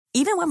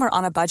Even when we're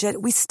on a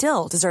budget, we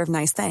still deserve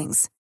nice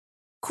things.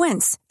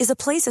 Quince is a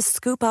place to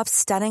scoop up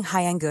stunning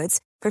high-end goods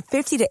for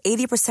 50 to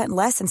 80%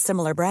 less than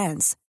similar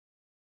brands.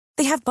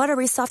 They have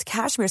buttery soft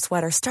cashmere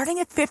sweaters starting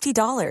at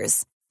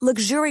 $50,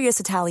 luxurious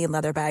Italian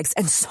leather bags,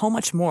 and so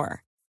much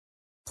more.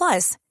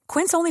 Plus,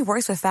 Quince only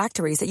works with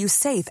factories that use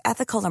safe,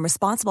 ethical, and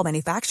responsible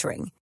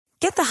manufacturing.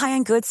 Get the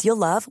high-end goods you'll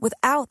love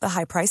without the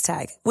high price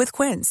tag with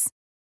Quince.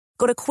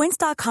 Go to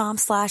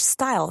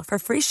quince.com/style for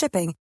free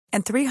shipping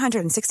and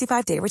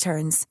 365-day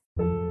returns.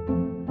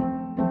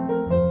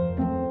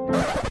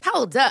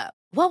 Hold up.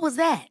 What was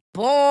that?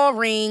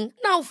 Boring.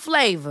 No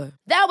flavor.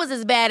 That was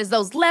as bad as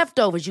those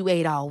leftovers you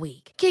ate all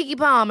week. Keke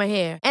Palmer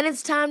here. And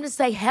it's time to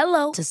say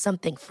hello to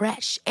something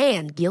fresh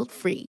and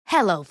guilt-free.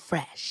 Hello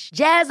Fresh.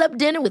 Jazz up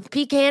dinner with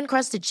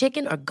pecan-crusted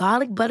chicken or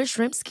garlic butter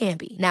shrimp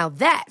scampi. Now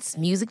that's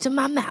music to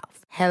my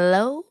mouth.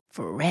 Hello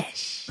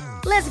Fresh.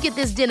 Let's get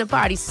this dinner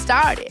party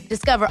started.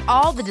 Discover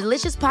all the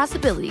delicious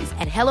possibilities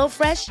at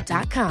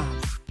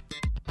hellofresh.com.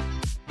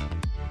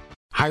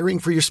 Hiring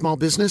for your small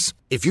business?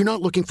 If you're not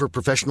looking for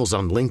professionals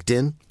on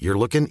LinkedIn, you're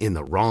looking in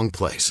the wrong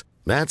place.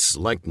 That's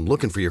like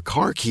looking for your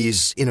car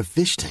keys in a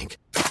fish tank.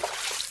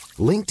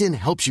 LinkedIn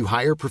helps you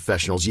hire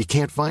professionals you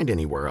can't find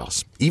anywhere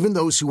else, even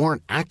those who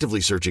aren't actively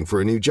searching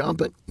for a new job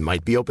but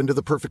might be open to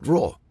the perfect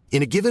role.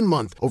 In a given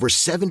month, over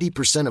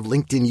 70% of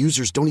LinkedIn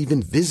users don't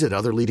even visit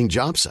other leading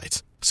job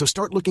sites. So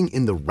start looking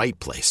in the right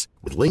place.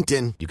 With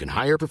LinkedIn, you can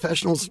hire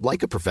professionals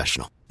like a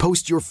professional.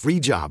 Post your free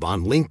job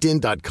on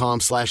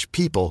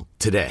linkedin.com/people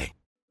today.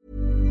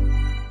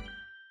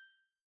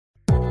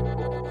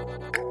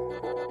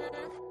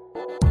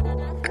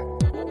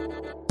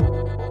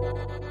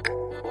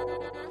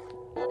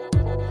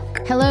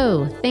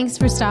 Hello, thanks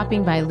for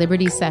stopping by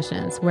Liberty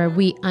Sessions, where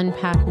we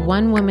unpack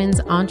one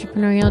woman's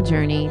entrepreneurial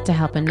journey to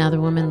help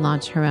another woman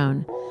launch her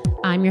own.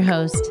 I'm your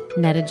host,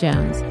 Netta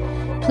Jones.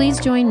 Please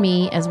join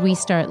me as we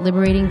start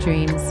liberating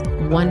dreams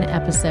one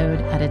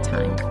episode at a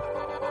time.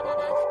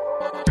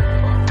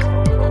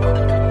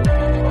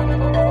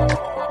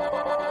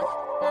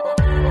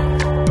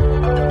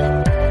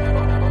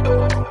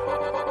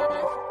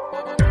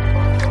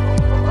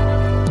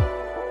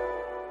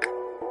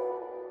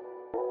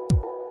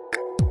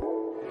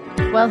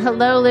 Well,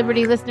 hello,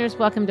 Liberty listeners.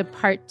 Welcome to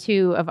part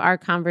 2 of our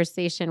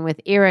conversation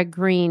with Ira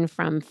Green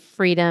from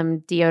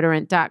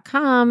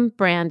freedomdeodorant.com.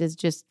 Brand is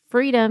just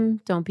freedom.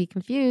 Don't be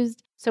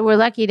confused. So we're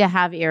lucky to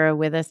have Ira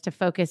with us to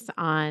focus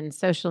on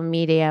social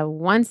media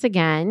once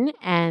again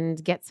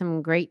and get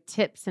some great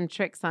tips and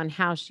tricks on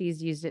how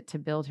she's used it to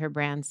build her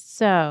brand.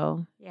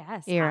 So,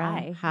 yes,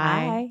 Ira,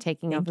 hi.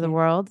 Taking over the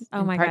world.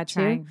 Oh my God,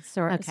 trying.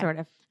 Sort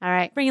of. All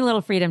right. Bring a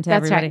little freedom to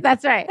everybody.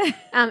 That's right.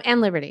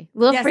 And liberty. A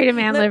little freedom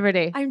and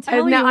liberty. I'm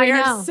telling you, we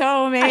are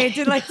so made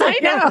to like. I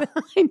know.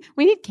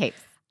 We need capes.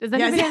 Does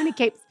anybody have any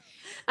capes?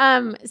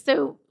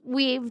 So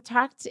we've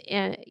talked,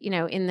 in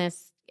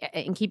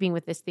keeping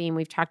with this theme,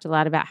 we've talked a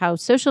lot about how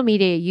social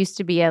media used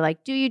to be a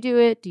like, do you do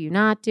it? Do you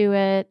not do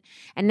it?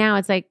 And now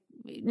it's like,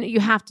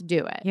 you have to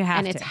do it.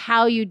 And it's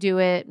how you do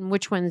it and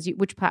which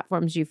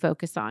platforms you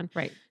focus on.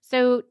 Right.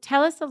 So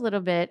tell us a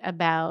little bit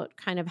about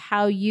kind of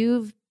how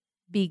you've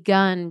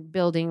begun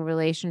building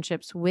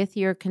relationships with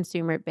your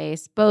consumer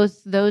base,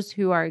 both those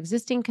who are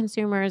existing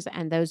consumers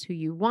and those who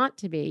you want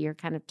to be your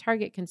kind of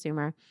target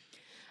consumer,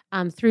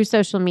 through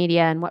social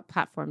media, and what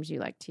platforms you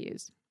like to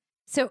use.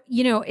 So,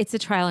 it's a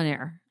trial and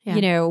error.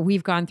 Yeah.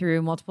 We've gone through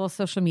multiple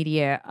social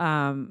media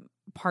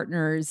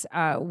partners.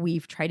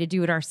 We've tried to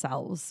do it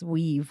ourselves.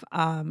 We're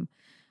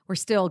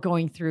still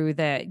going through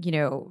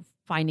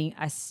finding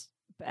a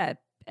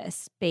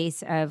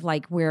space of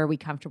like, where are we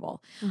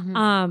comfortable?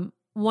 Mm-hmm.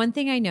 One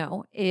thing I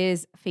know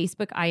is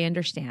Facebook, I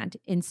understand.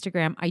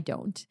 Instagram, I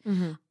don't.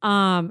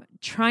 Mm-hmm.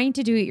 Trying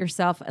to do it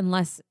yourself,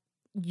 unless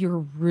you're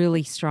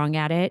really strong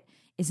at it,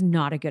 is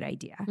not a good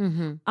idea.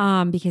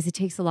 Mm-hmm. Because it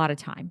takes a lot of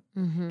time.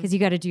 Because you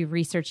got to do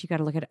research. You got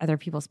to look at other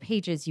people's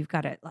pages. You've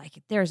got to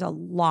there's a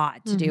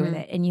lot to do with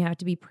it. And you have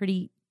to be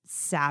pretty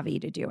savvy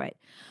to do it.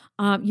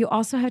 You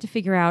also have to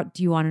figure out,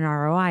 do you want an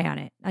ROI on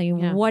it? I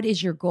mean, what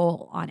is your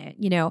goal on it?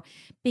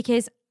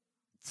 Because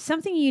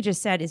something you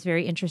just said is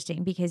very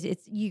interesting, because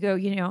it's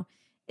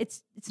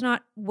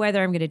not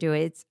whether I'm going to do it.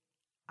 It's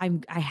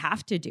I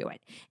have to do it.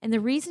 And the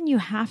reason you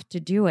have to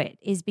do it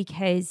is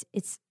because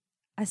it's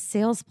a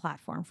sales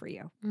platform for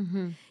you.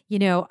 Mm-hmm.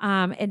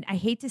 And I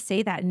hate to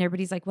say that. And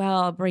everybody's like,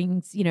 well, it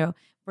brings,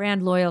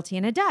 brand loyalty.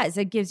 And it does.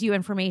 It gives you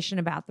information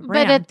about the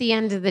brand. But at the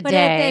end of the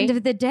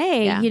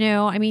day,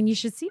 you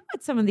should see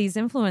what some of these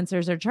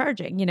influencers are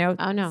charging.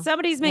 Oh, no.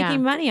 Somebody's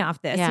making money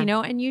off this,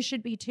 and you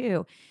should be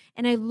too.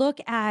 And I look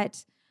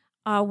at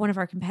one of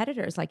our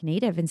competitors like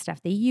Native and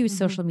stuff. They use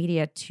social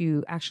media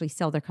to actually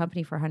sell their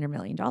company for $100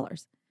 million. Are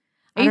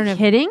you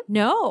kidding?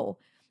 No,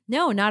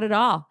 not at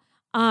all.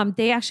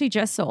 They actually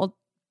just sold,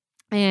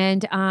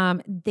 and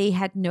they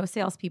had no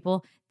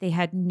salespeople. They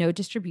had no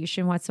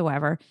distribution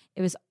whatsoever.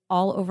 It was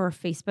all over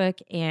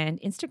Facebook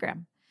and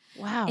Instagram.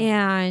 Wow.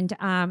 And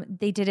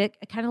they did it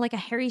kind of like a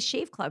Harry's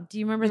Shave Club. Do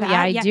you remember that?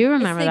 Yeah, I do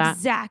remember it's the that.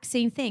 exact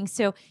same thing.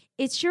 So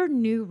it's your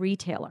new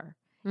retailer.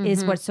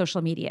 is what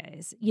social media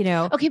is, you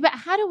know? Okay, but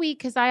how do we,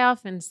 because I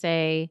often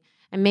say,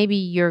 and maybe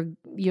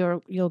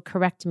you'll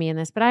correct me in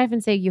this, but I often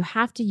say you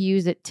have to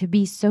use it to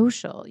be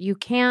social. You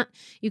can't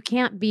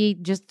be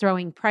just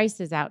throwing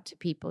prices out to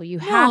people. You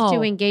have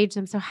to engage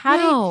them. So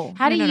how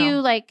do you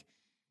like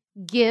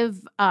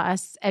give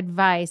us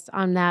advice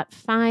on that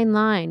fine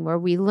line where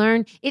we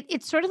learn?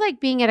 It's sort of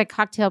like being at a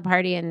cocktail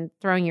party and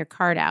throwing your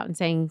card out and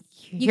saying,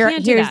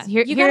 here's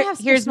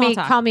me,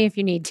 call me if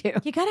you need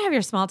to. You got to have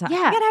your small talk. Yeah.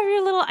 You got to have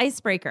your little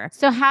icebreaker.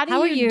 So how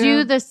do you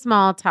do the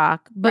small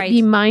talk, but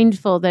be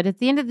mindful that at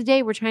the end of the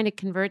day, we're trying to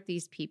convert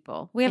these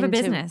people. We have a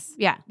business.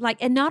 Yeah. Like,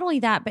 and not only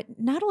that, but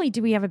not only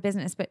do we have a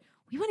business, but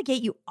we want to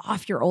get you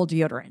off your old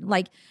deodorant.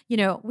 Like, you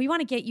know, we want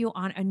to get you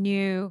on a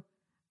new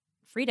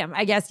freedom,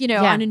 I guess, you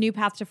know, on a new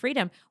path to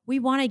freedom. We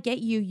want to get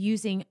you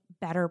using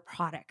better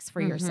products for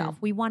yourself.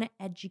 We want to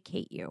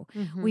educate you.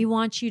 We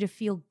want you to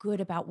feel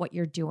good about what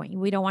you're doing.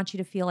 We don't want you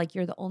to feel like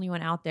you're the only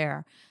one out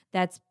there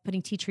that's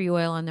putting tea tree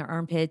oil on their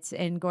armpits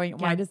and going,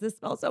 why does this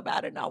smell so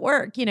bad and not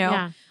work? You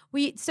know,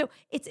 so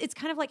it's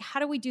kind of like, how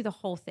do we do the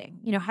whole thing?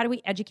 You know, how do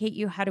we educate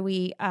you? How do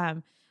we,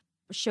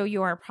 show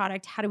you our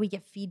product? How do we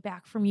get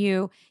feedback from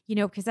you? You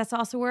know, because that's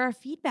also where our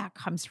feedback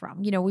comes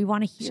from. You know, we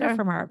want to hear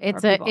from our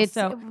people.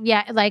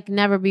 Like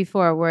never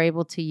before, we're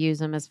able to use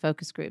them as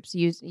focus groups.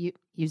 Use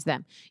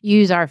them.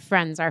 Use our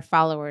friends, our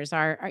followers,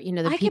 our you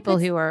know, the people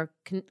who are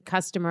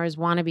customers,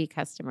 wannabe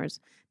customers.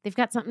 They've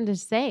got something to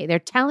say. They're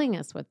telling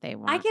us what they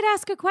want. I could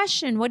ask a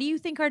question. What do you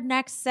think our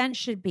next scent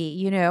should be?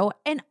 You know,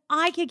 and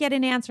I could get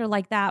an answer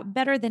like that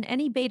better than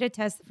any beta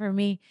test for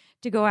me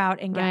to go out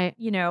and get,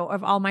 you know,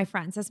 of all my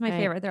friends. That's my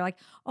favorite. They're like,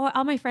 oh,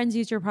 all my friends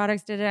use your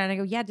products. And I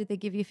go, yeah. Did they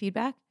give you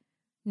feedback?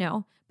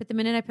 No. But the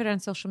minute I put it on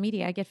social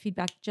media, I get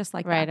feedback just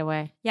like that. Right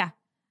away. Yeah.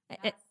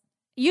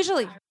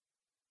 Usually,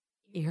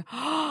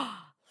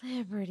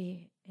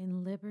 liberty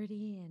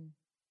and.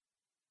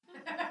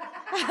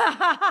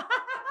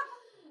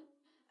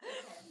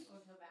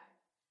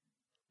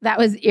 That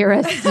was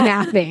Ira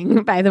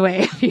snapping, by the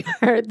way, if you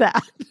heard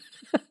that.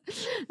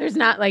 There's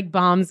not like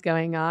bombs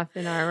going off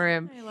in our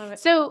room. I love it.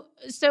 So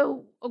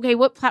okay,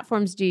 what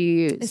platforms do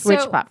you use?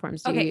 Which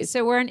platforms do you use?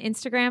 So we're on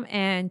Instagram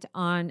and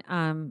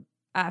on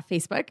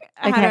Facebook. Okay.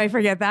 How do I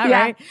forget that,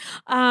 right?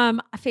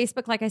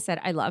 Facebook, like I said,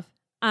 I love.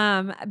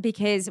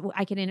 Because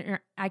I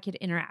could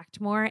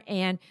interact more,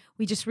 and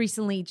we just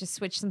recently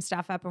switched some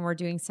stuff up, and we're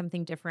doing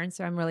something different.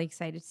 So I'm really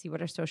excited to see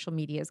what our social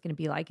media is going to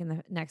be like in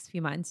the next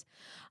few months.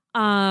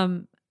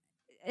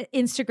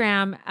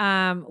 Instagram,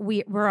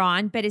 we're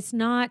on, but it's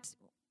not.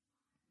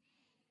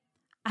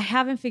 I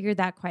haven't figured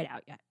that quite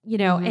out yet, you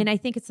know, and I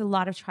think it's a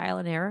lot of trial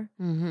and error.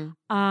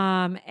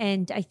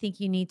 And I think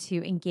you need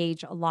to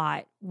engage a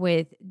lot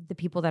with the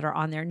people that are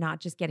on there,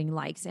 not just getting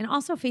likes. And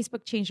also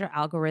Facebook changed their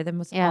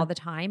algorithms all the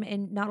time.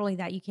 And not only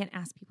that, you can't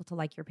ask people to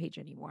like your page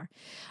anymore.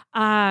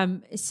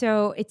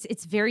 So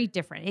it's very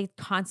different. It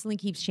constantly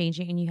keeps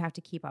changing, and you have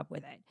to keep up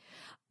with it.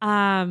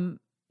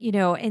 You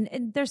know,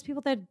 and there's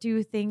people that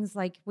do things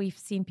like, we've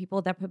seen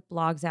people that put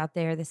blogs out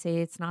there that say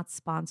it's not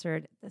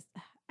sponsored.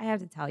 I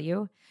have to tell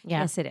you,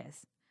 yes, it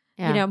is.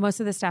 Yeah. You know, most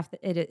of the stuff that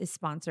it is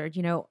sponsored,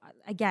 you know,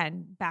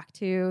 again, back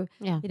to,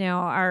 you know,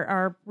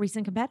 our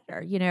recent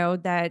competitor, you know,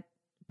 that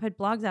put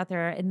blogs out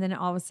there, and then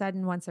all of a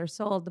sudden, once they're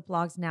sold, the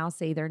blogs now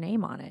say their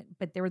name on it,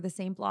 but they were the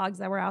same blogs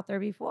that were out there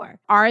before.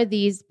 Are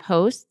these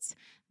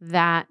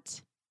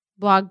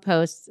blog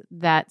posts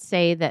that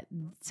say that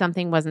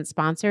something wasn't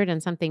sponsored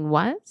and something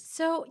was?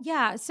 So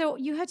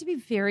you have to be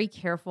very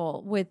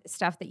careful with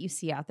stuff that you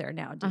see out there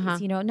nowadays.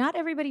 You know, not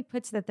everybody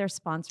puts that they're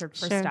sponsored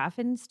for stuff,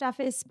 and stuff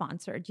is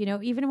sponsored. You know,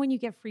 even when you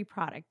get free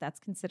product, that's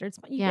considered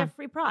you get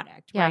free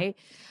product, right?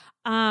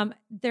 I've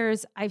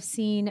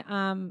seen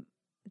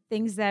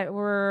things that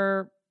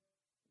were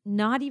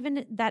not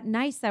even that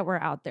nice that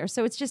were out there.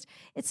 So it's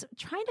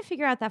trying to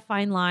figure out that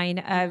fine line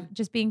of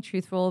just being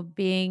truthful,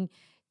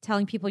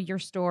 telling people your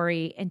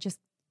story, and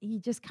you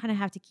just kind of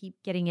have to keep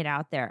getting it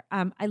out there.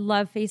 I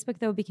love Facebook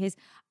though, because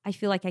I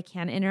feel like I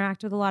can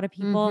interact with a lot of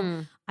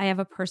people. I have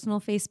a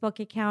personal Facebook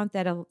account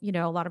that, you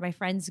know, a lot of my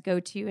friends go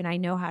to, and I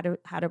know how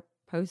to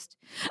post.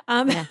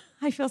 I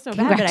feel so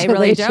bad, but I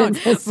really don't.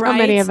 So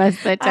many of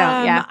us that don't.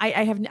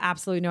 I have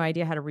absolutely no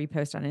idea how to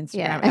repost on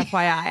Instagram.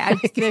 FYI,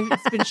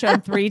 it's been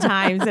shown 3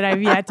 times and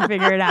I've yet to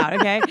figure it out.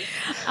 Okay.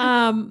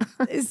 And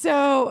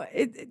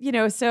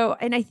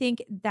I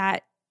think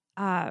that,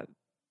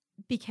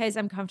 because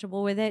I'm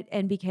comfortable with it,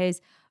 and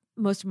because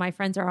most of my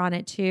friends are on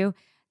it too,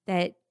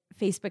 that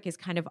Facebook is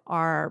kind of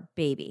our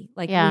baby.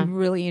 Like we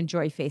really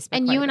enjoy Facebook.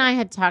 And you and I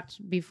had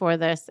talked before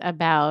this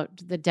about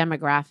the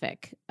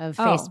demographic of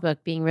Facebook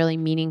being really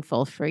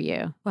meaningful for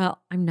you. Well,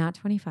 I'm not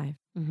 25.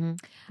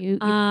 You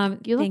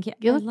look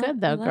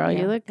good though, girl.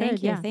 You look good.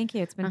 Thank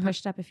you. It's been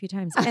pushed up a few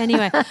times.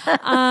 Anyway,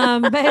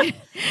 but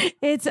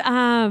it's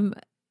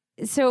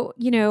so,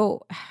 you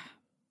know,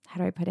 how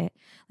do I put it?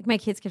 Like my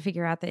kids can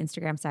figure out the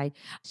Instagram side.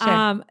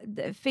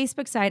 The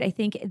Facebook side, I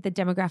think the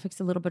demographic's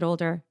a little bit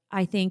older.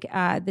 I think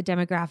the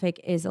demographic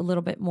is a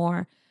little bit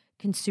more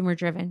consumer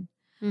driven.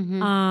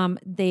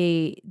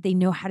 They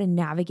know how to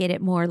navigate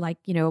it more, like,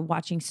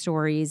 watching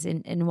stories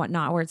and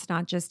whatnot, where it's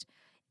not just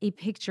a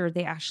picture.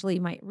 They actually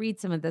might read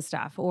some of the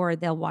stuff, or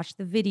they'll watch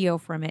the video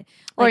from it,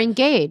 or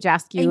engage,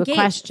 ask you a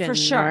question. For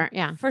sure.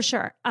 Yeah, for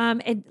sure.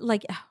 And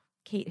like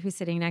Kate, who's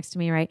sitting next to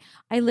me, right?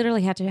 I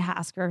literally had to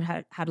ask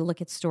her how to look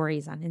at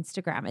stories on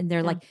Instagram, and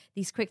they're like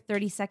these quick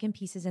 30-second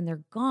pieces and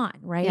they're gone,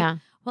 right? Yeah.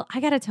 Well, I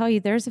got to tell you,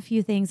 there's a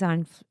few things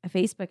on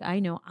Facebook I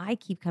know I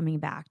keep coming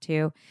back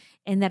to,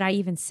 and that I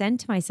even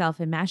send to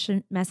myself in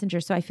Messenger.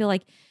 So I feel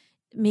like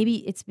maybe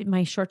it's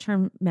my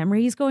short-term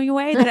memory is going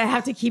away, that I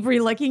have to keep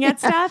re-looking at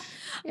stuff.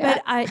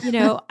 But I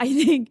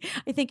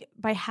think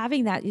by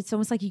having that, it's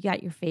almost like you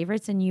got your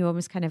favorites and you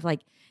almost kind of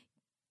like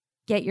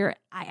get your,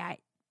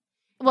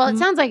 well, it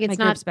sounds like it's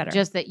not better.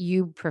 just that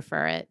you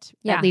prefer it,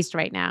 at least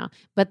right now,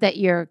 but that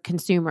your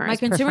consumer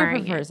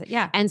prefers it.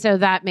 Yeah. And so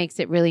that makes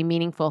it really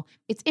meaningful.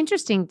 It's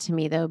interesting to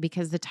me, though,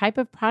 because the type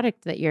of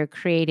product that you're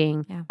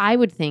creating, I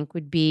would think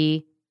would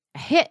be a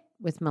hit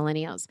with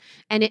millennials.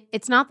 And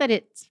it's not that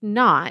it's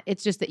not,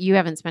 it's just that you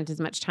haven't spent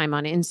as much time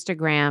on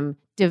Instagram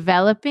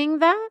developing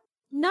that.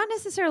 Not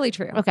necessarily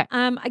true. Okay.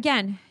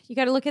 Again, you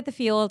got to look at the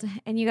field,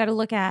 and you got to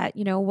look at,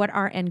 what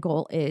our end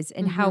goal is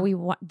and how we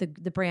want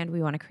the brand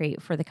we want to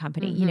create for the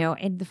company,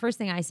 and the first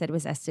thing I said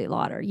was Estee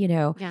Lauder,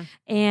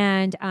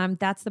 and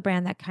that's the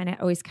brand that kind of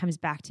always comes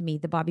back to me,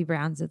 the Bobbi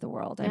Browns of the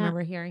world. I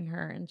remember hearing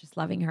her and just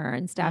loving her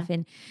and stuff.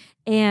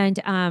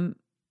 And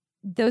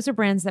those are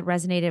brands that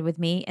resonated with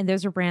me. And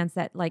those are brands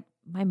that like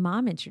my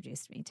mom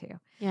introduced me to.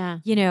 Yeah.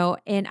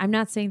 And I'm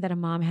not saying that a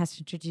mom has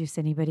to introduce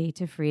anybody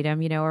to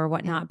freedom, or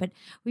whatnot, but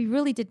we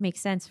really did make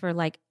sense for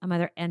like a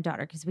mother and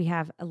daughter, because we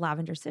have a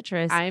lavender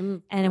citrus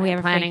and we have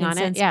a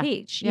frankincense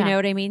peach. You know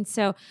what I mean?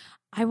 So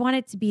I want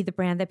it to be the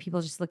brand that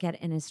people just look at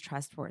and is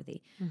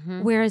trustworthy.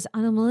 Whereas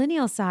on the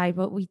millennial side,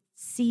 what we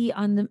see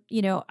on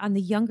the, on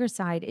the younger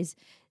side is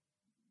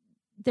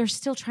they're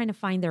still trying to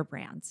find their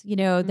brands.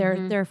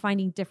 They're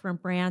finding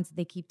different brands.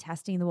 They keep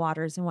testing the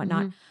waters and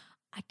whatnot.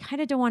 I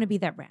kind of don't want to be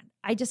that brand.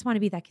 I just want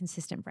to be that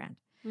consistent brand.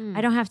 I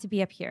don't have to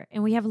be up here.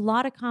 And we have a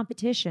lot of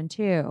competition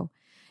too,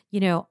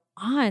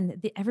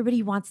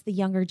 everybody wants the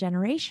younger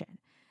generation.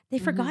 They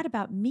forgot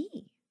about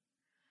me.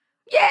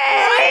 Yay!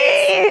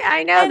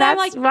 I know. And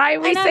that's why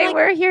we say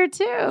we're here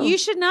too. You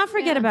should not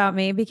forget about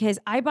me, because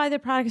I buy the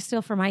products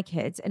still for my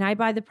kids, and I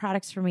buy the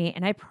products for me.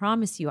 And I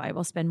promise you, I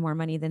will spend more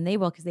money than they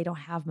will, because they don't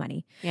have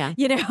money. Yeah.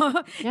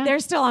 They're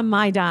still on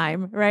my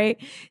dime.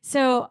 Right.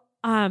 So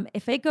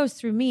if it goes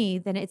through me,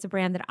 then it's a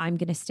brand that I'm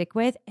going to stick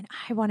with, and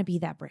I want to be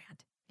that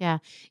brand. Yeah.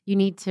 You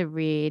need to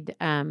read,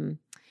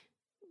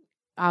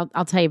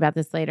 I'll tell you about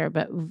this later,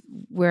 but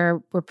we're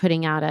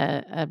putting out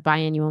a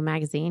biannual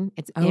magazine.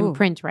 It's in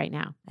print right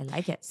now. I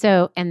like it.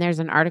 So, and there's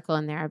an article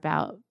in there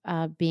about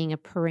being a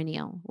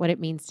perennial, what it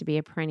means to be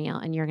a perennial.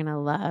 And you're going to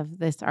love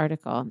this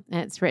article.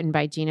 And it's written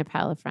by Gina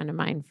Pell, a friend of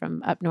mine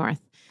from up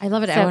north. I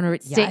love it. So I want to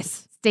read.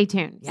 Stay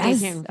tuned. Yes.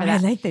 Stay tuned for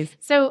that. I like this.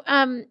 So,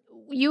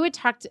 you had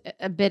talked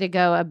a bit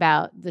ago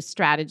about the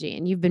strategy,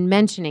 and you've been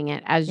mentioning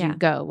it as you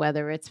go,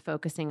 whether it's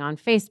focusing on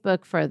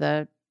Facebook for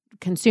the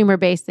consumer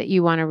base that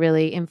you want to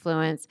really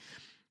influence,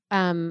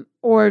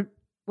 or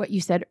what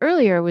you said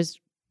earlier was,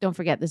 don't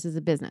forget, this is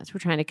a business. We're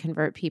trying to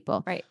convert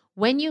people. Right.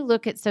 When you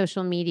look at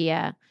social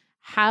media,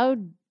 how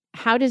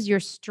does your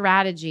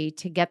strategy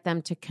to get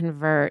them to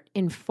convert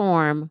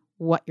inform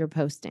what you're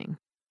posting?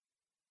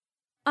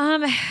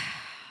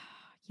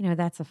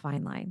 That's a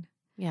fine line.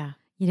 Yeah.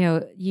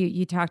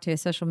 You talk to a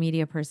social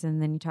media person,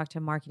 then you talk to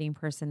a marketing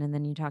person, and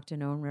then you talk to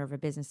an owner of a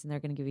business, and they're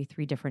going to give you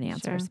 3 different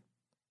answers.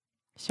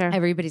 Sure.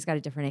 Everybody's got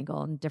a different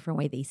angle and different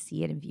way they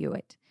see it and view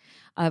it,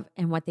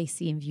 and what they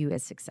see and view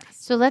as success.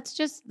 So let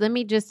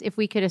me just, if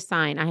we could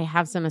assign, I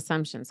have some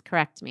assumptions,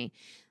 correct me.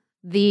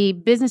 The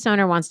business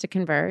owner wants to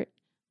convert.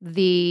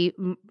 The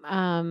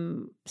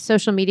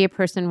social media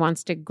person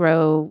wants to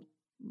grow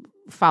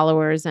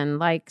followers and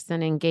likes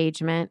and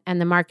engagement.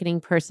 And the marketing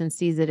person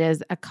sees it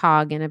as a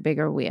cog in a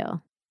bigger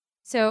wheel.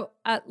 So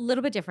a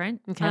little bit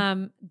different. Okay.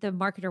 The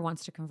marketer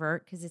wants to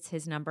convert because it's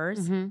his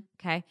numbers.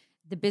 Okay.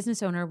 The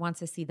business owner wants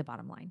to see the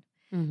bottom line.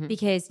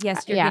 Because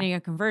yes, you're getting a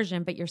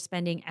conversion, but you're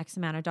spending X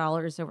amount of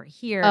dollars over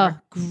here. Oh,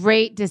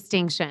 great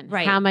distinction.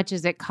 Right. How much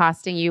is it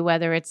costing you,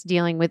 whether it's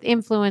dealing with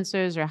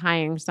influencers or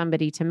hiring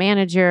somebody to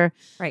manage your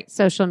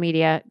social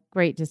media?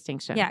 Great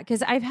distinction. Yeah,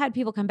 because I've had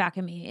people come back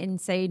at me and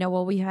say,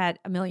 well, we had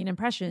 1 million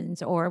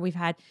impressions, or we've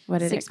had what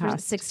did it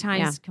cost? 6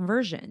 times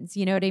conversions.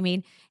 You know what I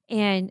mean?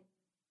 And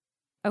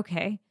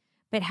okay,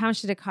 but how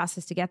much did it cost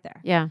us to get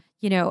there? Yeah.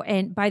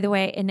 And by the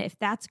way, and if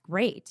that's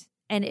great,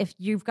 and if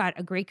you've got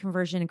a great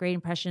conversion, a great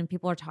impression,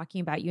 people are talking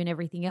about you and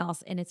everything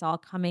else, and it's all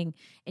coming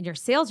and your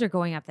sales are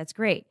going up, that's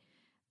great.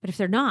 But if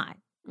they're not,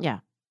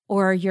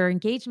 or your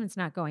engagement's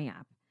not going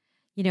up,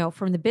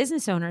 from the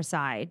business owner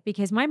side,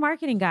 because my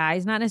marketing guy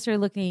is not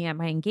necessarily looking at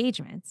my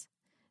engagements.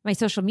 My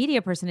social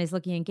media person is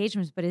looking at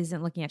engagements, but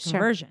isn't looking at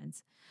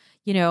conversions,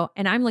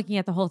 and I'm looking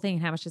at the whole thing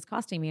and how much it's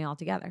costing me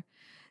altogether.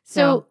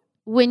 So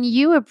when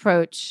you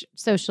approach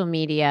social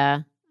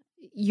media,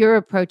 you're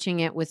approaching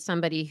it with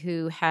somebody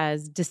who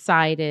has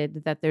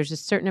decided that there's a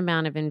certain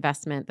amount of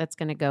investment that's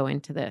going to go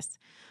into this.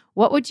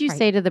 What would you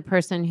say to the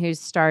person who's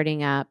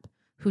starting up,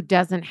 who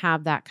doesn't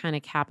have that kind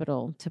of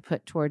capital to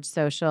put towards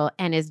social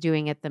and is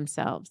doing it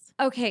themselves?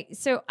 Okay,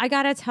 so I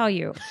got to tell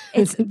you,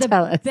 it's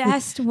the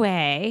best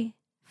way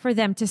for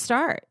them to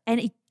start.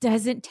 And it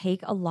doesn't take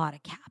a lot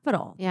of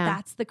capital. Yeah.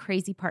 That's the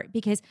crazy part,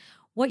 because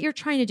what you're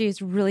trying to do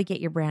is really get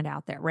your brand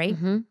out there, right?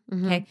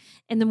 Okay.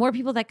 And the more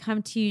people that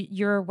come to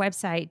your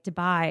website to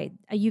buy,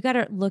 you got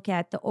to look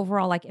at the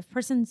overall, like if a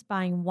person's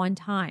buying one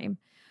time,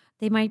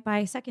 they might buy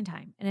a second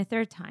time and a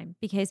third time,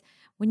 because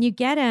when you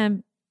get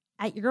them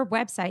at your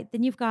website,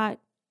 then you've got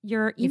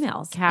your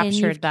emails and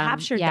you've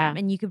captured them,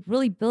 and you could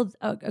really build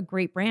a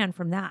great brand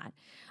from that.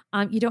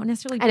 You don't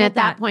necessarily and at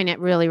that point, it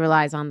really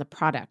relies on the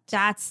product.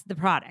 That's the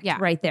product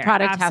right there. The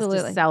product has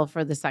to sell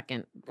for the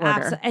second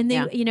order. And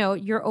then,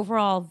 your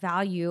overall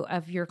value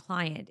of your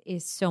client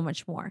is so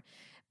much more.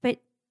 But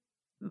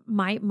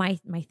my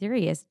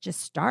theory is just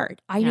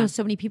start. I know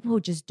so many people who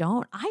just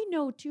don't. I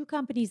know 2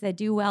 companies that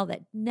do well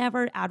that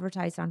never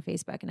advertised on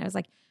Facebook. And I was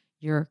like,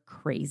 you're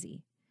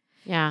crazy.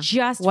 Yeah.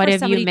 Just what for have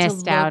somebody you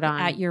missed to out look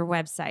on at your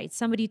website,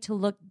 somebody to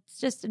look,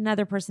 just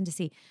another person to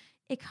see.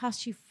 It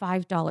costs you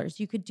 $5.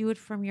 You could do it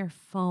from your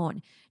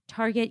phone.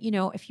 Target,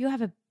 if you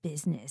have a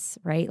business,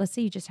 right? Let's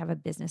say you just have a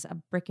business, a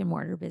brick and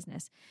mortar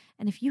business.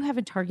 And if you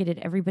haven't targeted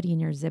everybody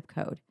in your zip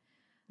code,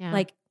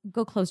 like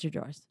go close your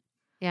doors.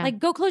 Yeah. Like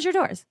go close your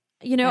doors.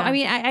 I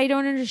mean, I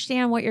don't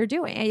understand what you're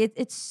doing.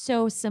 It's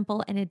so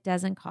simple and it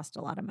doesn't cost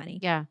a lot of money.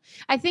 Yeah.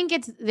 I think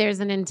there's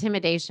an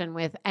intimidation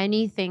with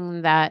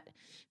anything that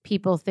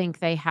people think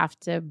they have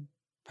to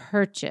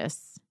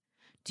purchase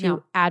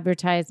to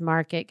advertise,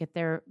 market, get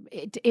their,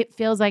 it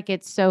feels like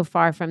it's so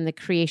far from the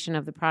creation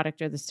of the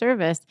product or the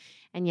service.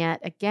 And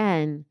yet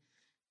again,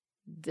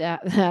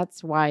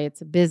 that's why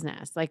it's a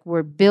business. Like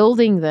we're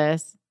building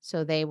this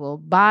so they will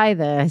buy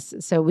this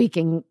so we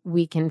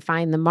can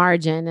find the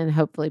margin and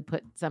hopefully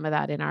put some of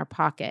that in our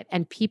pocket.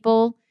 And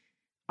people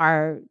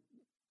are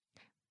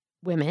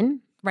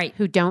women, right,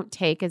 who don't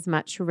take as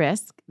much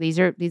risk. This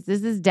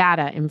is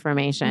data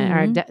information,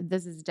 or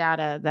this is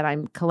data that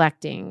I'm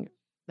collecting,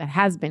 that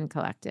has been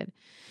collected.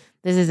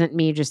 This isn't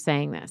me just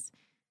saying this.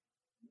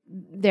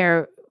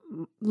 They're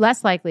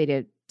less likely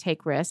to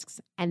take risks,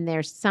 and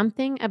there's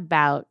something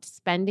about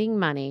spending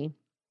money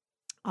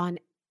on,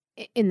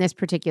 in this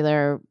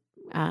particular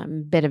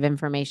bit of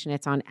information,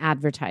 it's on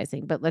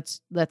advertising. But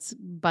let's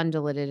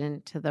bundle it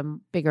into the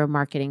bigger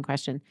marketing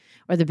question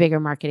or the bigger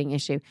marketing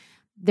issue.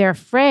 They're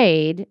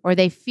afraid, or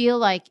they feel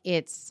like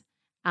it's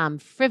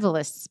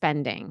frivolous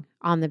spending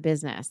on the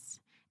business,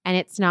 and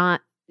it's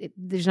not.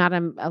 There's not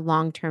a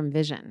long-term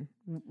vision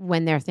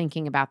when they're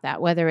thinking about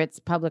that, whether it's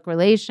public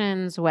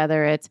relations,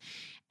 whether it's,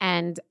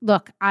 and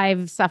look,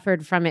 I've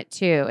suffered from it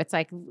too. It's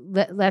like,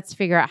 let's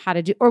figure out how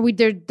to do, or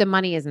the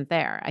money isn't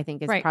there, I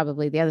think is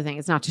probably the other thing.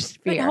 It's not just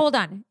fear. But hold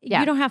on. Yeah.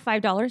 You don't have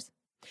 $5?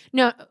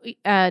 No,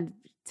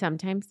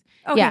 sometimes.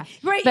 Okay. Yeah.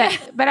 Right.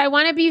 But I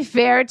want to be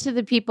fair to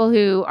the people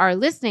who are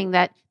listening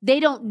that they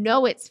don't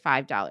know it's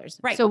 $5.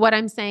 Right. So what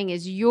I'm saying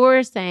is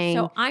you're saying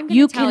so I'm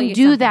you tell can you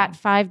do something. that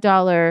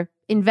 $5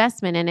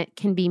 investment and it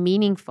can be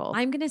meaningful.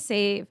 I'm going to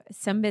save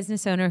some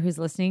business owner who's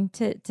listening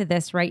to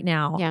this right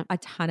now a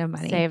ton of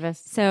money. Save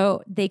us.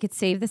 So they could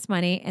save this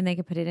money and they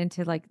could put it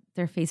into like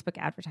their Facebook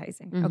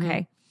advertising. Mm-hmm.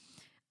 Okay.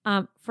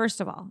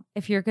 First of all,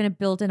 if you're going to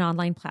build an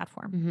online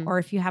platform or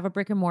if you have a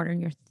brick and mortar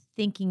and you're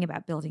thinking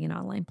about building an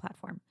online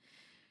platform,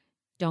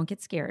 don't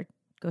get scared.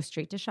 Go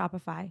straight to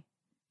Shopify.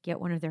 Get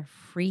one of their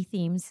free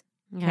themes.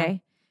 Okay. Yeah.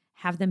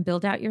 Have them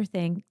build out your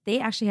thing. They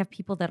actually have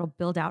people that'll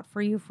build out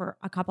for you for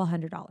a couple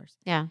 $100.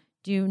 Yeah.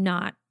 Do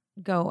not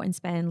go and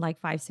spend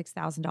like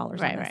 $5,000-$6,000 on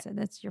this. Right. And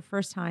that's your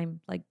first time.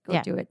 Like go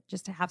do it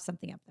just to have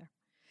something up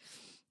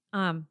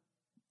there.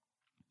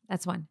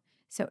 That's one.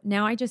 So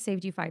now I just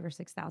saved you $5,000 or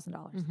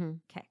 $6,000.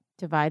 Okay.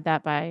 Divide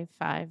that by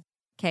 5.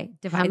 Okay.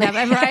 Divide that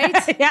by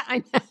right. Yeah.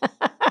 I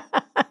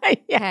know.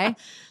 Okay.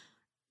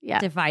 Yeah.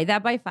 Divide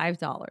that by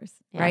 $5.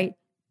 Right.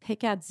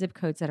 Pick out zip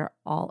codes that are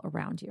all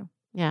around you.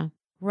 Yeah.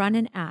 Run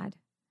an ad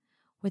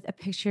with a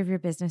picture of your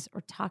business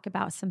or talk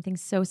about something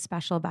so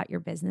special about your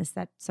business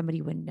that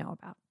somebody wouldn't know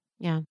about.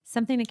 Yeah.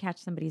 Something to catch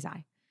somebody's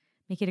eye.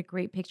 Make it a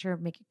great picture,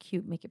 make it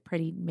cute, make it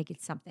pretty, make it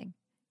something.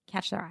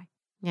 Catch their eye.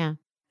 Yeah.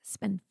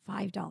 Spend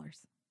 $5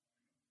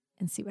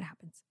 and see what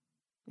happens.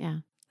 Yeah.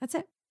 That's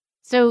it.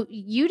 So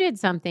you did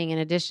something in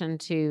addition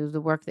to the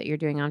work that you're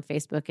doing on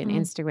Facebook and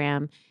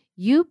Instagram.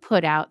 You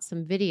put out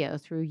some video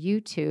through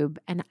YouTube,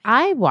 and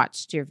I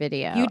watched your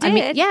video. You did? I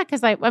mean, yeah,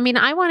 because I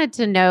wanted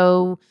to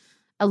know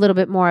a little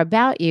bit more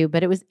about you,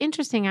 but it was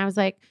interesting. I was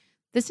like,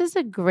 this is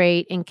a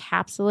great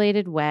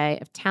encapsulated way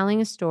of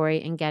telling a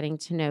story and getting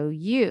to know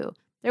you.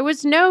 There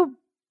was no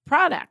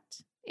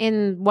product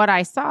in what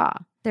I saw.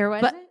 There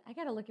wasn't? I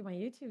got to look at my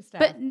YouTube stuff.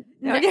 But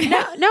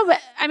no, but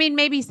I mean,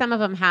 maybe some of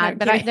them had,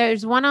 but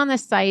there's one on the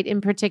site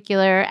in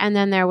particular. And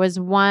then there was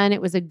one,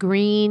 it was a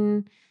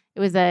green it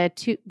was a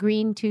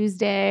Green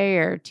Tuesday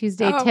or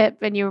Tuesday tip,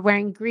 and you were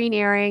wearing green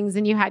earrings,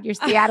 and you had your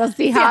Seattle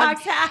Seahawks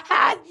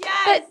hat.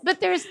 Yes. But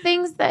there's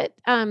things that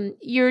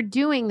you're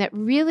doing that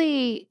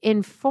really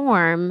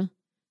inform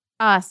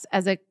us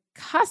as a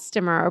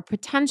customer or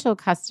potential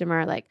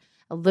customer, like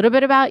a little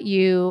bit about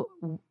you,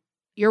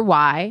 your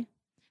why,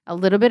 a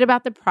little bit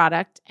about the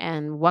product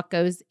and what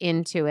goes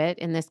into it.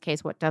 In this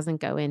case, what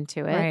doesn't go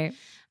into it. Right.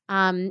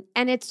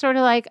 And it's sort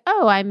of like,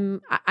 oh,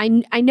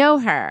 I know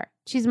her.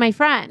 She's my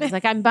friend. It's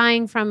like I'm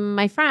buying from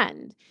my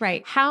friend.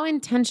 Right. How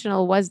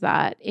intentional was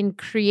that in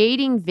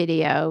creating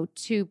video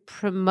to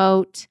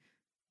promote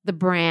the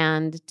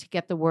brand, to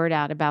get the word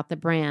out about the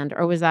brand?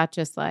 Or was that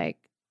just like,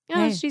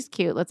 oh, she's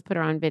cute, let's put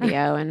her on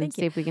video and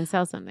see if we can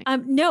sell something?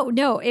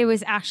 No, it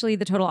was actually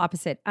the total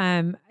opposite.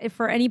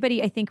 For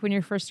anybody, I think when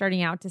you're first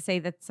starting out, to say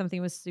that something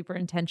was super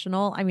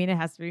intentional, I mean, it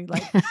has to be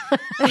like,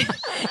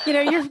 you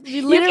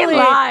literally can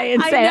lie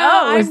and say,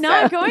 I'm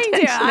not going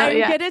to. I'm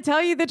going to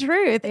tell you the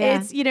truth.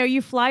 Yeah. It's,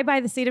 you fly by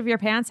the seat of your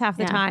pants half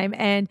the time.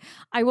 And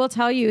I will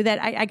tell you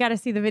that I got to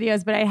see the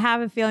videos, but I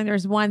have a feeling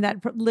there's one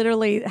that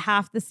literally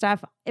half the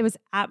stuff, it was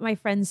at my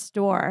friend's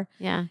store.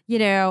 Yeah.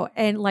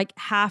 And like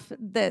half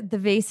the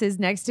vases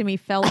next to me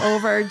fell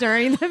over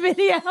during the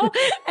video,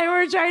 and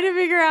we're trying to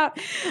figure out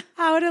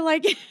how to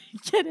like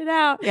get it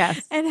out.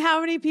 Yes. And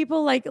how many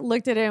people like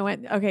looked at it and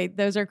went, okay,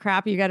 those are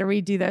crap. You got to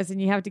redo those,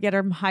 and you have to get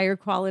them higher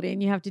quality,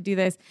 and you have to do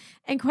this.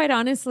 And quite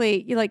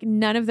honestly, like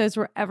none of those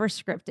were ever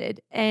scripted.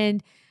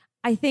 And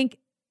I think,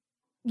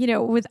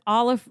 with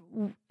all of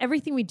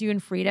everything we do in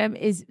freedom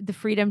is the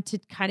freedom to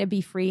kind of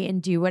be free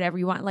and do whatever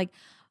you want. Like,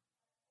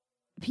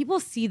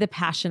 people see the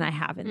passion I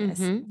have in this.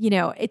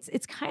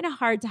 It's kind of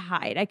hard to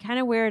hide. I kind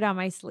of wear it on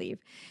my sleeve.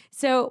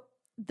 So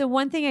the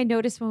one thing I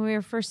noticed when we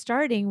were first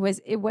starting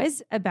was it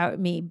was about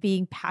me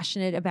being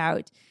passionate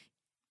about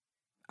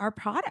our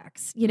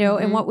products,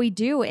 and what we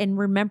do, and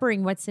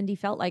remembering what Cindy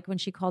felt like when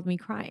she called me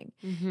crying.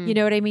 You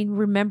know what I mean?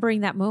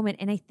 Remembering that moment.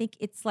 And I think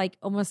it's like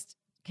almost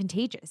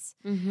contagious,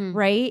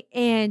 right?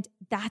 And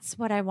that's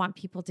what I want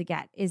people to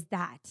get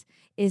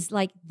is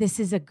like, this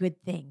is a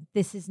good thing.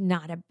 This is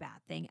not a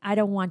bad thing. I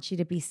don't want you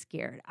to be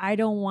scared. I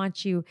don't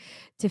want you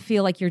to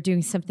feel like you're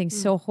doing something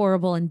so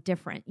horrible and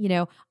different.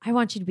 I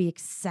want you to be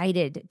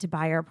excited to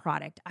buy our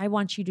product. I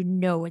want you to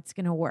know it's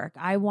going to work.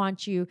 I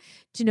want you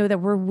to know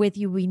that we're with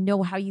you. We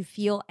know how you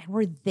feel, and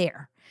we're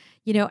there,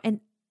 and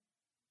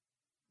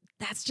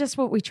that's just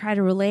what we try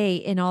to relay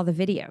in all the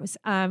videos,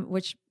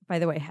 which, by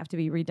the way, have to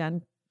be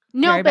redone.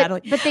 No,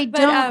 but they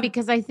don't,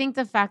 because I think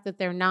the fact that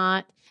they're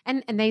not,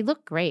 and they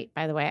look great,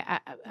 by the way.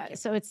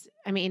 So it's,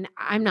 I mean,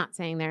 I'm not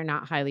saying they're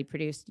not highly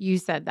produced. You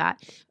said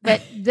that,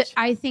 but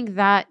I think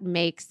that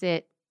makes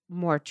it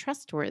more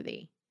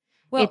trustworthy.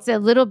 Well, it's a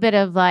little bit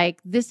of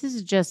like, this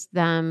is just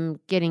them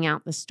getting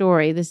out the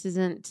story. There's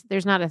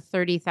not a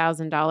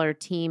 $30,000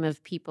 team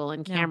of people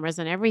and cameras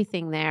and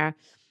everything there.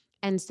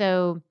 And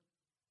so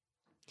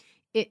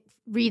it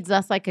reads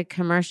less like a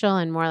commercial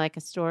and more like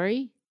a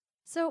story.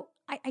 So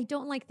I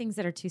don't like things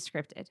that are too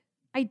scripted.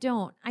 I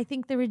don't. I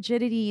think the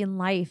rigidity in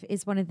life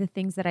is one of the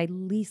things that I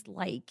least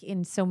like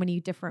in so many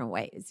different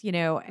ways.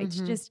 It's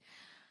just,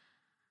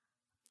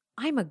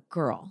 I'm a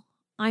girl.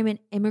 I'm an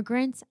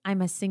immigrant.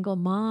 I'm a single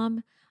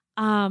mom.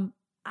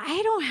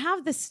 I don't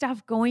have the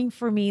stuff going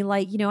for me.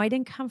 Like, I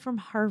didn't come from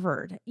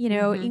Harvard.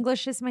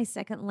 English is my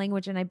second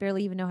language, and I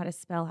barely even know how to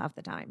spell half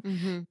the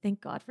time.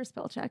 Thank God for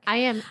spell check. I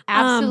am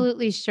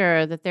absolutely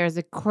sure that there's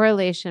a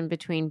correlation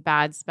between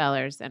bad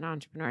spellers and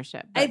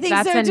entrepreneurship. I think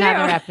that's so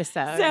another too.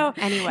 episode. So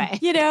anyway,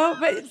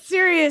 but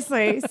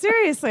seriously,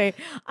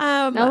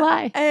 no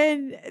lie.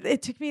 And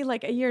it took me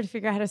like a year to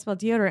figure out how to spell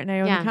deodorant, and I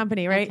own the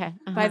company, right? Okay.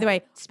 By the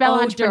way, spell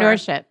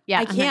entrepreneurship.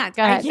 Yeah, I can't.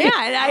 Go ahead. I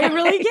can't. I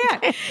really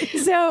can't.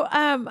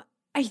 So,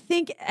 I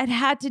think it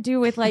had to do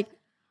with like,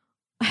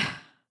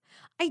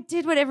 I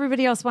did what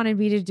everybody else wanted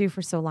me to do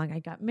for so long. I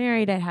got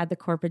married. I had the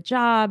corporate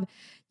job.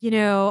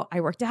 I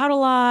worked out a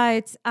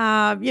lot.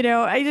 I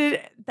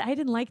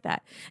didn't like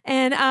that.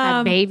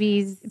 And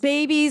babies.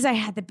 I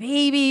had the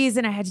babies,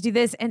 and I had to do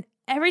this. And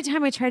every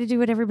time I tried to do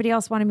what everybody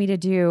else wanted me to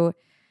do,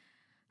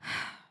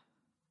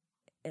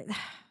 it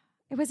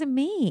wasn't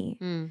me.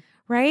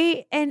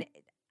 Right. And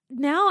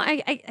now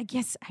I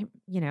guess I'm,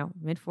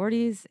 mid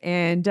 40s,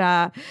 and,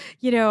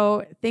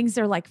 things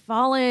are like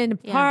falling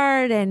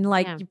apart, and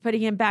like you're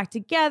putting them back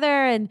together.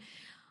 And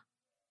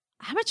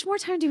how much more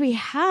time do we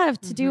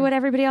have to do what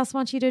everybody else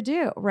wants you to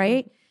do?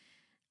 Right.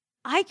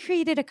 I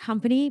created a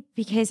company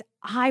because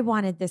I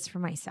wanted this for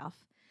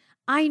myself.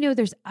 I know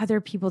there's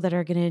other people that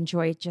are going to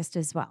enjoy it just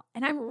as well.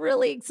 And I'm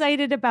really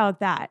excited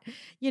about that,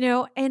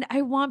 and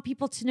I want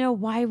people to know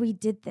why we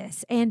did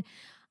this. And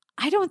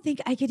I don't think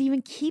I could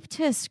even keep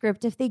to a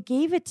script if they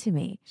gave it to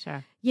me.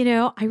 Sure.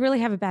 I really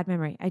have a bad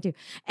memory. I do.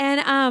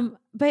 And,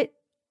 but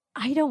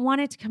I don't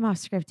want it to come off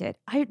scripted.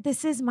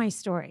 This is my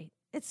story.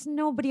 It's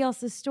nobody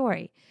else's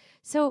story.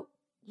 So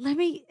let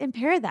me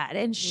impair that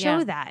and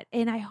show that.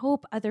 And I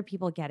hope other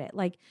people get it.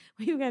 Like,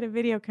 we've got a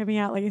video coming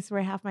out, like I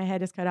swear half my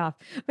head is cut off,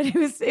 but it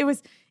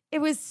was it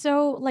was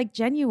so like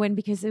genuine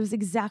because it was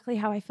exactly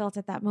how I felt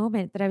at that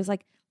moment that I was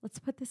like, let's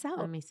put this out.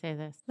 Let me say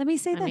this. Let me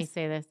say Let me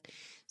say this.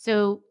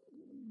 So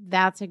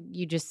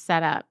you just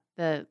set up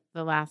the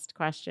last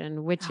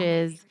question, which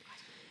is,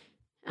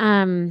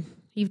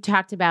 you've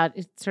talked about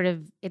it sort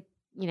of,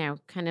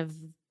 kind of,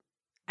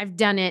 I've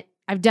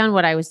done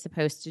what I was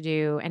supposed to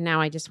do. And now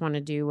I just want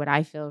to do what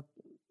I feel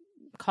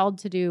called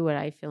to do, what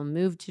I feel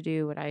moved to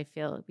do,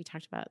 we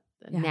talked about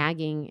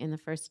nagging in the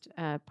first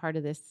part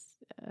of this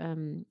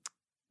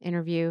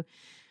interview.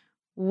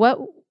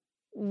 What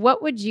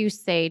would you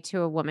say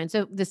to a woman?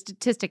 So the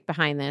statistic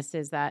behind this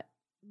is that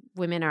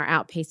women are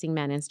outpacing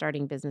men in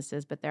starting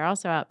businesses, but they're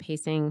also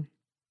outpacing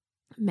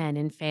men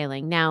in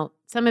failing. Now,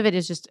 some of it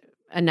is just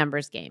a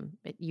numbers game,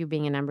 but you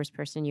being a numbers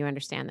person, you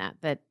understand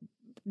that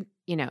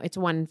it's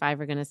 1 in 5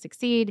 are going to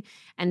succeed.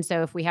 And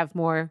so if we have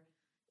more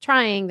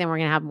trying, then we're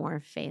going to have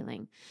more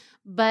failing.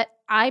 But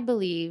I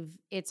believe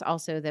it's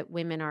also that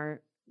women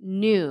are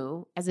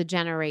new as a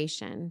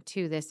generation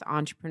to this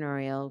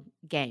entrepreneurial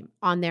game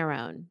on their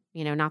own,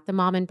 not the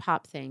mom and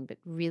pop thing, but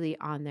really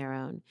on their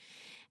own.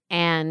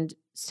 And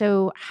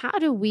so how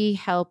do we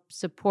help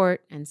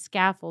support and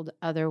scaffold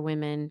other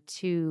women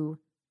to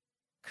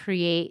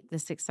create the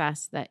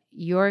success that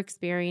you're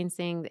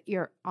experiencing, that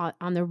you're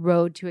on the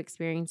road to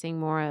experiencing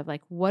more of?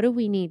 Like, what do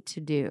we need to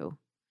do?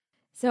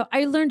 So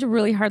I learned a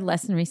really hard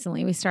lesson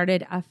recently. We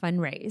started a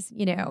fundraise,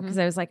 because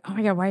I was like, oh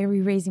my God, why are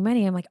we raising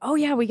money? I'm like, oh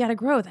yeah, we got to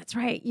grow. That's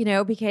right.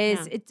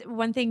 Because it's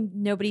one thing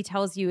nobody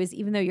tells you is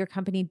even though your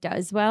company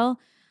does well,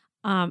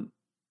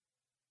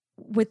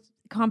 with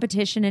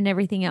competition and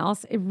everything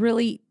else, it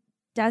really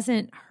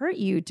doesn't hurt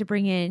you to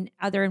bring in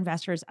other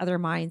investors, other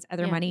minds,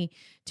 other money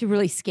to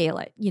really scale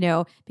it,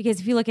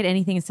 because if you look at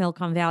anything in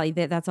Silicon Valley,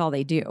 that's all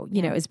they do,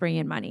 is bring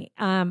in money.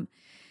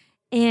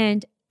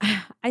 And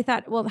I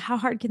thought, well, how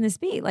hard can this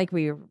be? Like,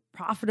 we were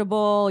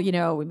profitable,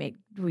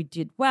 we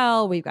did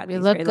well. We've got these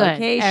look great good.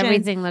 locations.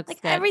 Everything looks good.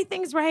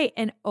 Everything's right.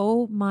 And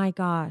oh my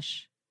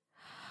gosh,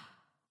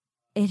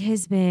 it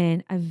has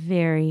been a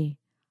very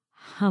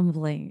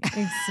humbling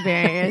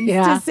experience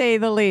to say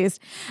the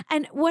least.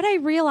 And what I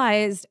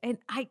realized, and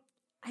I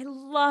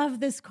love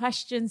this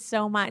question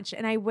so much,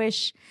 and I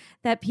wish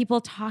that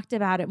people talked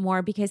about it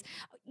more because,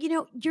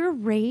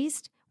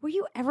 were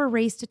you ever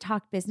raised to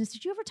talk business?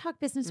 Did you ever talk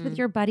business with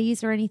your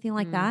buddies or anything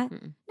like that?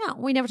 No,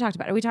 we never talked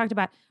about it. We talked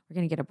about, we're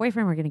going to get a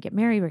boyfriend, we're going to get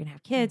married, we're going to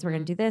have kids, we're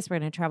going to do this, we're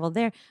going to travel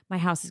there. My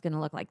house is going to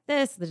look like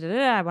this.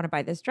 I want to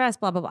buy this dress,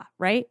 blah, blah, blah.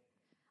 Right?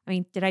 I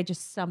mean, did I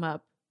just sum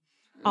up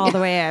all the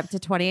way up to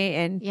 28?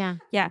 And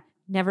yeah,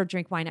 never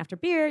drink wine after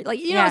beer. Like,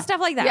 stuff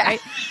like that.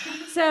 Right?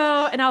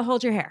 So, and I'll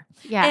hold your hair.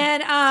 Yeah.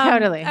 And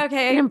totally.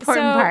 Okay. An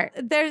important part.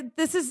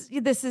 This is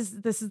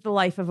the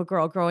life of a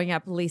girl growing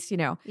up, at least,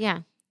 Yeah.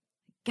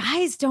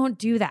 Guys don't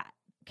do that.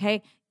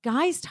 Okay.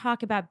 Guys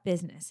talk about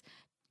business.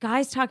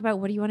 Guys talk about,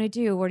 what do you want to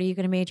do? What are you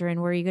going to major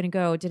in? Where are you going to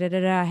go?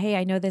 Hey,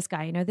 I know this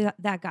guy. I know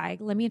that guy.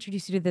 Let me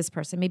introduce you to this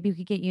person. Maybe we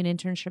could get you an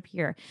internship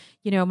here.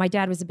 My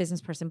dad was a business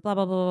person, blah,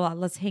 blah, blah, blah.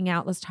 Let's hang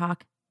out. Let's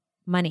talk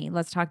money.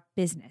 Let's talk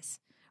business,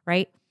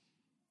 right?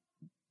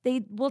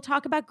 They will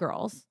talk about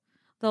girls.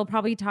 They'll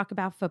probably talk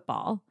about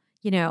football,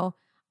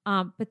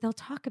 but they'll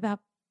talk about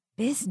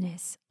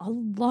business a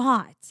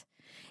lot.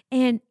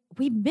 And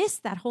we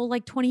missed that whole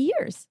 20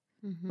 years,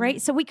 right?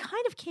 So we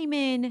kind of came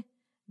in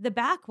the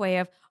back way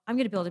of, I'm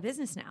going to build a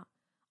business now.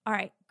 All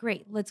right,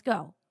 great. Let's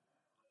go.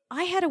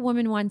 I had a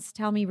woman once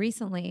tell me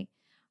recently,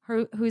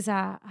 whose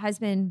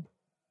husband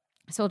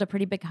sold a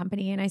pretty big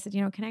company. And I said,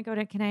 can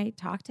I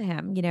talk to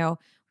him? We've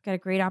got a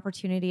great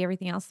opportunity,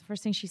 everything else. The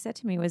first thing she said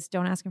to me was,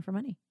 don't ask him for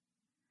money.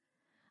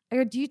 I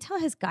go, do you tell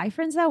his guy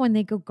friends that when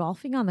they go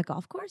golfing on the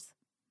golf course?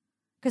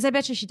 Because I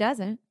bet you she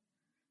doesn't.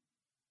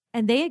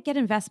 And they get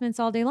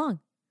investments all day long.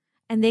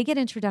 And they get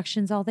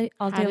introductions all day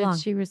long. How did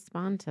she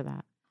respond to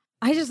that?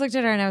 I just looked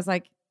at her and I was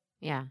like,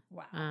 yeah.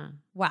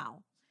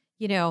 Wow.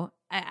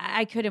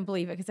 I couldn't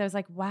believe it because I was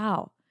like,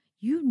 wow,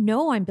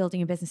 I'm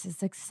building a business, a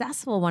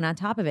successful one on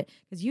top of it,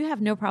 because you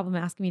have no problem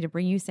asking me to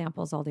bring you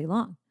samples all day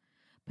long.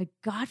 But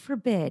God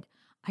forbid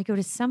I go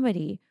to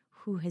somebody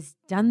who has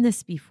done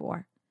this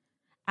before,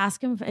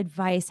 ask him for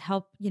advice,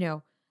 help,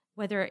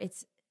 whether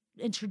it's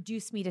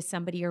introduce me to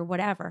somebody or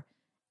whatever.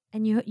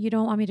 And you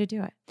don't want me to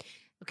do it.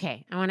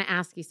 Okay. I want to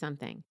ask you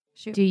something.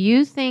 Shoot. Do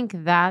you think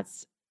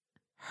that's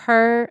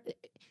her?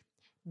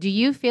 Do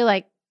you feel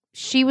like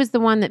she was the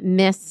one that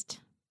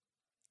missed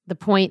the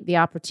point, the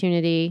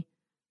opportunity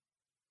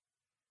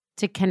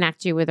to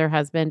connect you with her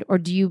husband? Or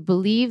do you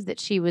believe that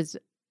she was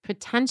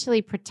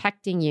potentially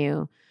protecting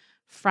you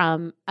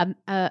from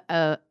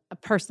a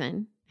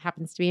person,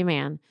 happens to be a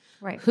man,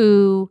 right,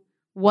 who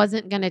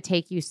wasn't going to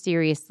take you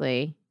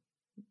seriously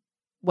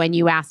when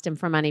you asked him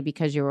for money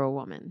because you were a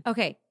woman?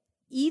 Okay.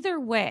 Either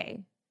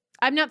way.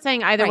 I'm not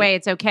saying either way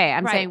it's okay.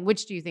 I'm Right. saying,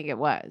 which do you think it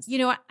was? You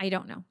know what? I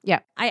don't know. Yeah.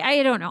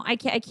 I don't know. I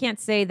can't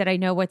say that I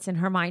know what's in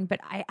her mind, but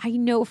I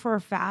know for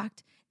a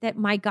fact that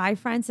my guy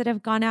friends that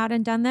have gone out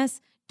and done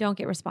this don't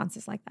get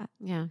responses like that.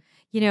 Yeah.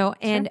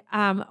 And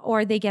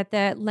or they get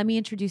the, let me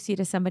introduce you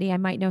to somebody. I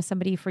might know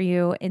somebody for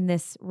you in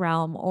this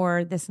realm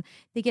or this.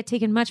 They get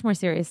taken much more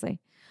seriously.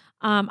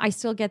 I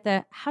still get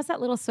the, how's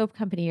that little soap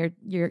company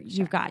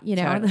you've got, And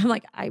I'm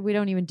like, we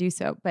don't even do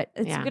soap, but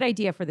it's a good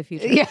idea for the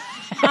future. Yeah.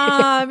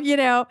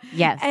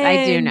 Yes,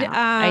 I do know.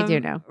 I do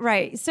know.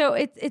 Right. So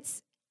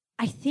it's,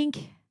 I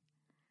think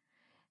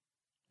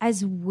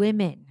as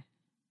women,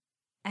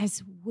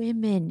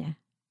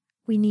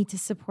 we need to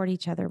support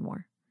each other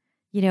more.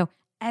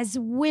 As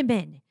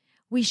women,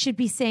 we should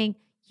be saying,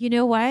 you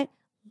know what?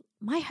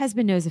 My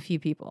husband knows a few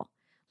people.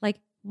 Like,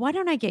 why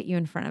don't I get you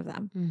in front of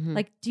them? Mm-hmm.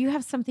 Like, do you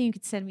have something you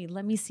could send me?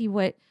 Let me see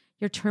what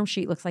your term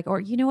sheet looks like. Or,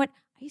 you know what?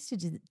 I used to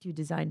do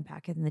design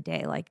back in the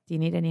day. Like, do you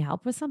need any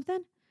help with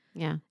something?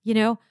 Yeah.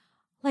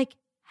 Like,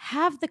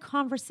 have the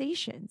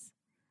conversations.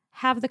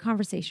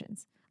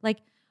 Like,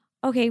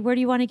 okay, where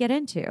do you want to get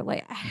into?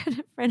 Like, I had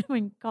a friend of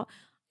mine call.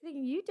 I think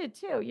you did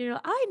too.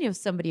 I knew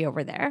somebody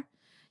over there.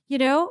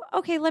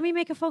 Okay, let me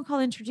make a phone call,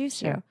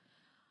 introduce you.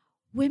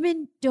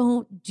 Women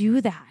don't do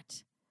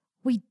that.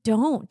 We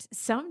don't.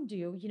 Some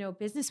do.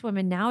 Business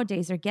women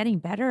nowadays are getting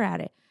better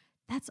at it.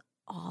 That's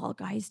all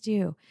guys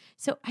do.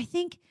 So I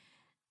think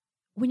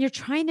when you're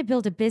trying to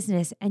build a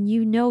business and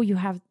you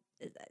have,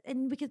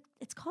 and because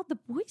it's called the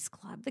boys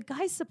club, the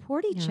guys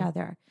support each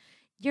other.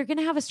 You're going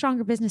to have a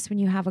stronger business when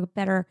you have a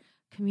better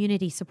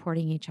community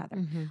supporting each other.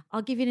 Mm-hmm.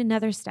 I'll give you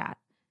another stat.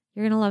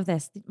 You're going to love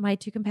this. My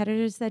 2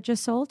 competitors that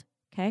just sold,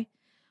 okay?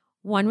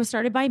 One was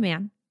started by a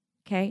man,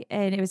 okay?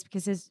 And it was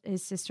because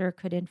his sister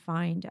couldn't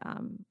find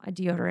a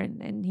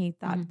deodorant, and he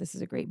thought this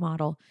is a great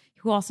model,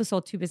 who also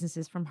sold 2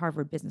 businesses from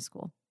Harvard Business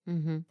School.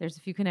 Mm-hmm. There's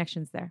a few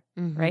connections there,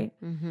 mm-hmm. right?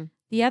 Mm-hmm.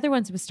 The other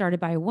ones was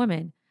started by a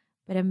woman,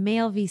 but a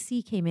male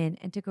VC came in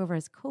and took over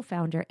as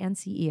co-founder and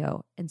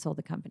CEO and sold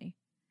the company.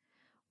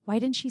 Why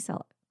didn't she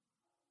sell it?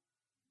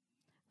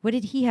 What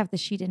did he have that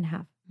she didn't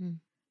have?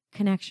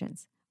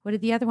 Connections. What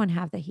did the other one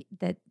have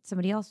that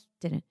somebody else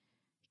didn't?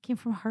 He came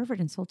from Harvard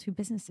and sold 2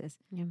 businesses.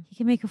 Yeah. He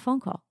can make a phone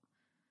call.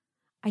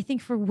 I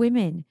think for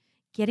women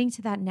getting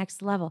to that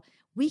next level,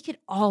 we could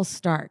all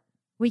start,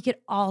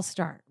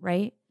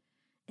 right?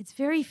 It's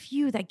very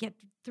few that get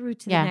through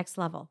to the next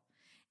level.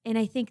 And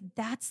I think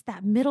that's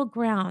that middle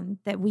ground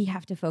that we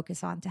have to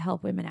focus on to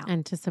help women out.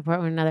 And to support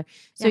one another.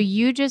 So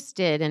you just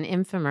did an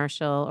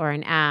infomercial or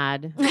an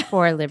ad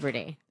for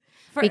Liberty.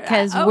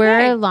 Because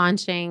we're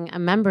launching a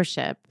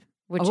membership,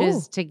 which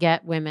is to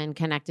get women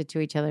connected to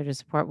each other to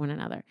support one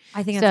another.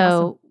 I think that's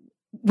awesome.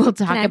 We'll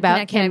talk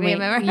about can I be a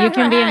member? You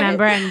can be a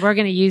member, and we're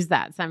going to use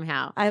that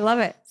somehow. I love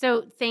it.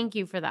 So thank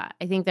you for that.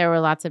 I think there were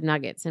lots of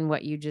nuggets in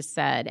what you just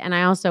said. And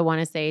I also want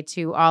to say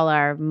to all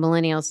our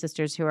millennial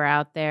sisters who are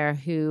out there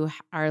who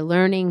are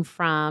learning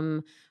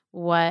from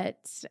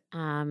what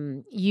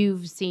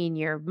you've seen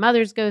your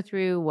mothers go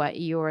through, what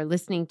you're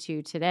listening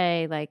to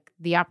today, like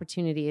the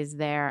opportunity is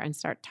there, and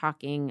start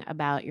talking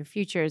about your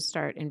futures,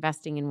 start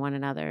investing in one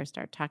another,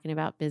 start talking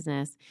about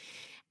business.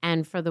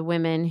 And for the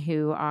women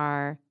who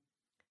are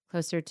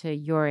closer to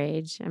your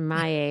age and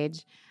my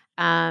age,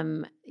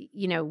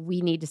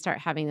 we need to start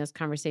having those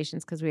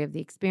conversations because we have the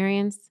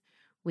experience,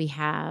 we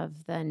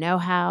have the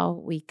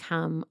know-how, we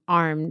come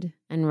armed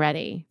and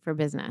ready for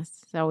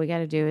business. So all we got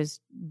to do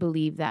is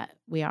believe that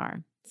we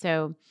are.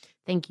 So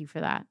thank you for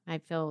that. I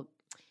feel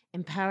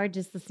empowered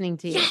just listening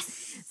to you.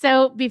 Yes.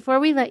 So before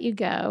we let you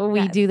go,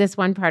 we do this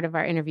one part of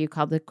our interview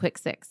called the Quick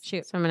Six.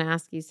 Shoot. So I'm going to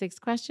ask you 6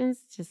 questions,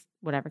 just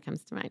whatever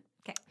comes to mind.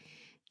 Okay.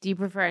 Do you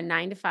prefer a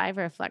 9 to 5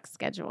 or a flex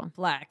schedule?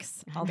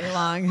 Flex all day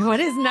long. What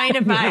is 9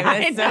 to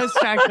 5? It's so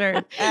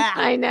structured.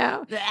 I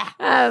know.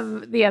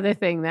 The other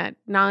thing that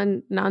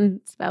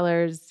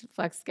non-spellers,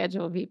 flex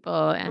schedule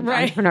people, and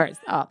entrepreneurs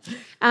all.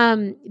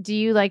 Do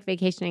you like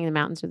vacationing in the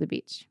mountains or the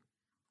beach?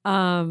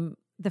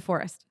 The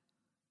forest.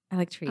 I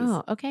like trees.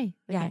 Oh, okay.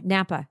 Yeah,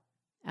 Napa.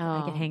 Oh,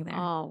 I could hang there.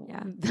 Oh,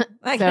 yeah.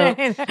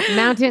 So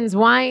mountains,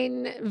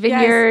 wine,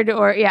 vineyard,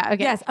 or okay.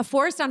 Yes, a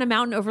forest on a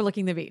mountain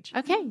overlooking the beach.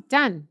 Okay,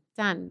 done.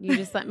 You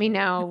just let me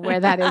know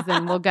where that is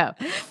and we'll go.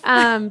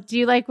 Do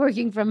you like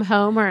working from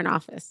home or an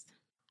office?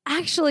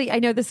 Actually, I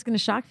know this is going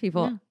to shock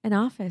people. Yeah. An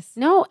office.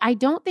 No, I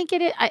don't think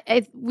it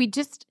is. We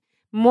just,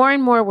 more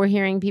and more we're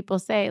hearing people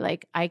say,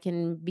 like, I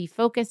can be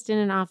focused in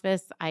an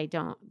office.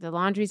 The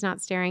laundry's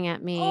not staring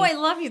at me. Oh, I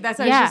love you. That's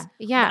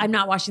I'm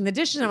not washing the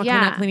dishes. I'm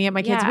not cleaning up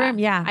my kid's room.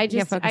 Yeah.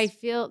 I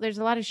feel there's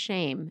a lot of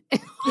shame.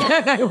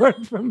 I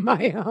work from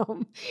my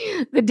home.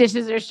 The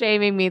dishes are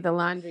shaming me. The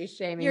laundry's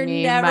shaming me. You're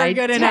never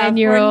good enough.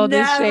 10-year-old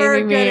is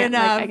shaming me.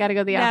 Enough. Like, I got to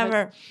go to the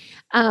office.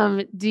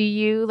 Do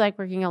you like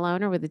working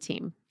alone or with a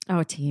team? Oh,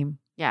 a team.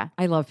 Yeah.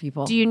 I love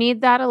people. Do you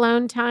need that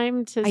alone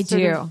time to I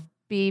do.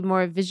 Be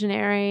more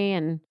visionary?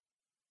 And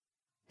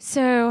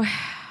so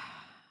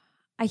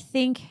I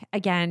think,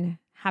 again,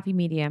 happy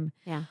medium.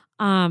 Yeah.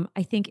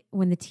 I think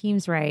when the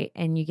team's right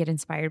and you get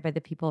inspired by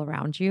the people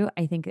around you,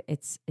 I think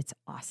it's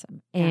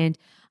awesome. Yeah. And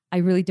I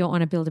really don't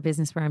want to build a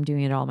business where I'm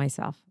doing it all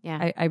myself.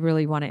 Yeah. I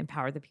really want to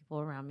empower the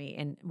people around me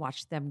and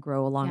watch them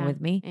grow along with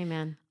me.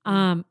 Amen.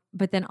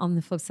 But then on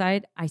the flip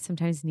side, I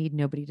sometimes need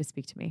nobody to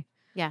speak to me.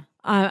 Yeah.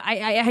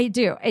 I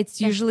do.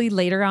 It's usually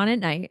later on at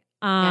night.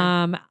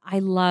 I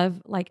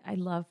love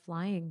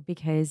flying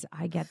because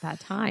I get that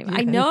time. Yes.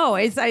 I know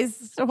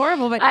it's so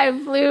horrible, but I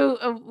flew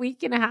a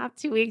week and a half,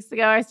 2 weeks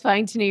ago. I was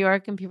flying to New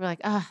York and people were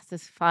like, oh, it's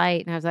this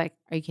flight. And I was like,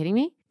 are you kidding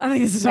me? I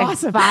think this is like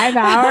awesome. 5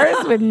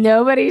 hours with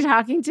nobody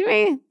talking to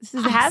me. This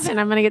is heaven.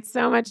 I'm going to get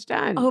so much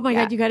done. Oh my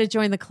God. You got to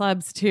join the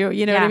clubs too.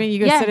 You know what I mean? You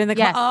go sit in the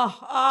club.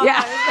 Oh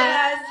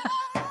yeah.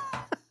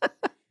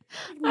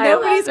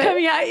 Nobody's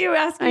coming at you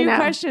asking you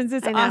questions.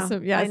 It's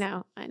awesome. Yes.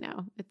 I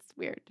know. It's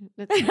weird.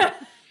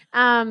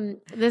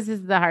 This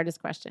is the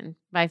hardest question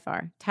by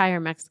far. Thai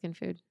or Mexican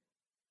food?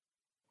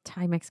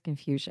 Thai Mexican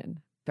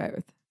fusion,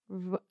 both.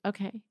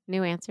 Okay.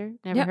 New answer.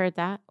 Never heard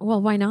that.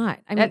 Well, why not?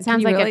 I mean, that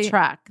sounds like a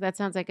truck. That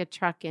sounds like a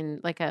truck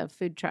in like a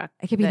food truck.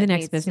 It could be the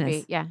next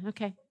business. Yeah.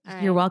 Okay. All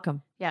right. You're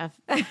welcome. Yeah.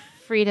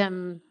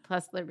 Freedom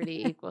plus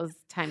liberty equals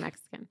Thai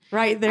Mexican.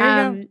 Right. There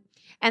you go.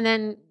 And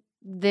then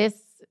this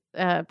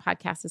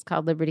podcast is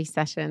called Liberty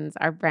Sessions.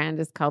 Our brand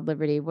is called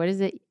Liberty. What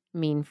does it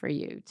mean for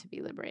you to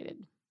be liberated?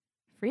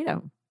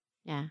 Freedom.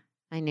 Yeah.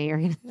 I knew you were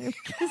going to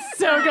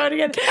so go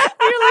together.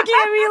 You're looking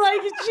at me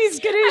like she's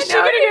going to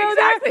go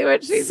exactly there.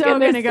 What she's so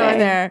going to go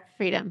there.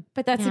 Freedom.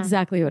 But that's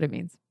exactly what it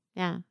means.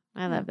 Yeah.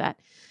 I love that.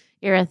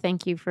 Ira,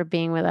 thank you for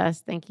being with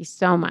us. Thank you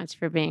so much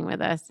for being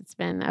with us. It's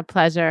been a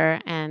pleasure.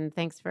 And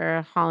thanks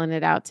for hauling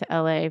it out to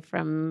LA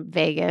from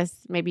Vegas.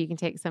 Maybe you can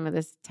take some of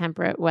this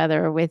temperate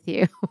weather with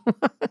you.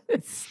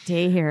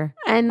 Stay here.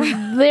 And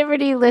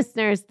Liberty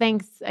listeners,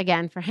 thanks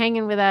again for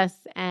hanging with us.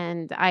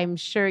 And I'm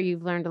sure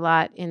you've learned a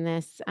lot in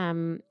this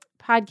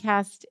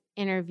podcast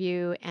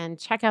interview. And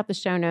check out the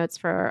show notes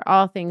for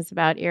all things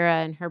about Ira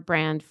and her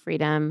brand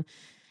Freedom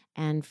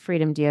and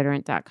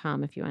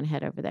freedomdeodorant.com if you want to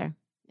head over there.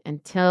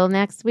 Until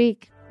next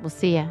week, we'll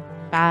see ya.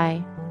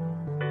 Bye.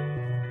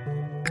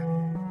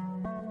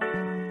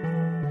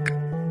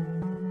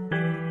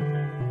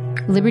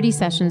 Liberty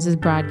Sessions is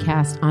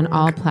broadcast on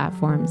all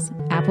platforms: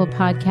 Apple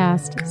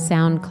Podcast,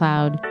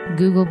 SoundCloud,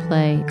 Google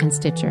Play, and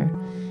Stitcher.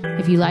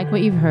 If you like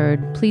what you've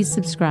heard, please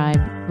subscribe,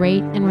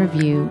 rate, and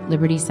review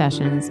Liberty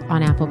Sessions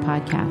on Apple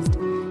Podcast.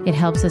 It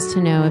helps us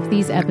to know if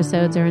these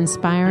episodes are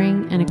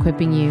inspiring and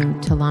equipping you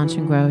to launch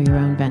and grow your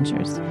own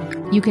ventures.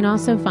 You can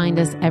also find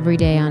us every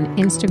day on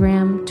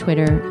Instagram,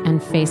 Twitter,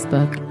 and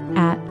Facebook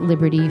at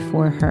Liberty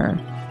for Her.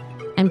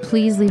 And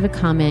please leave a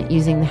comment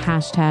using the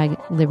hashtag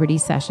Liberty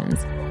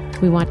Sessions.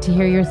 We want to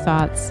hear your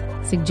thoughts,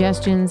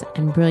 suggestions,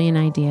 and brilliant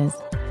ideas.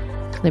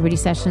 Liberty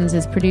Sessions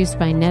is produced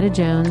by Netta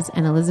Jones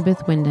and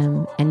Elizabeth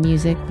Wyndham, and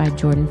music by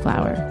Jordan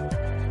Flower.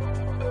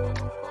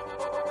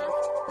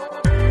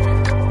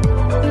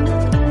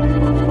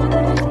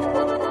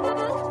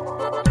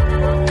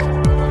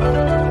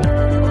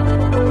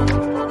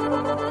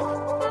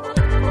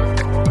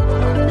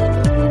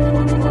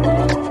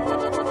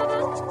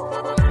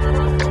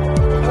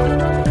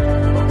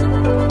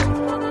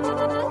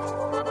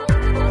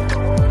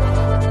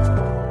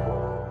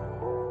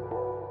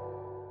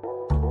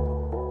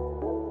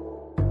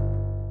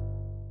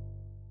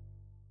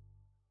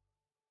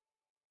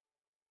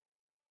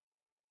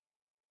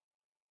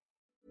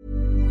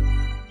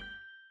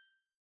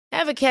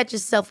 Ever catch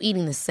yourself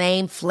eating the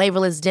same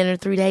flavorless dinner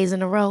 3 days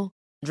in a row?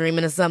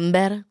 Dreaming of something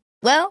better?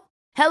 Well,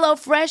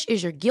 HelloFresh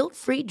is your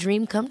guilt-free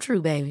dream come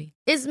true, baby.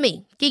 It's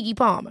me, Keke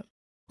Palmer.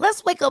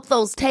 Let's wake up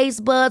those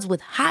taste buds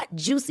with hot,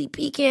 juicy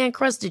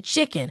pecan-crusted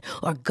chicken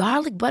or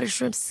garlic butter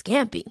shrimp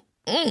scampi.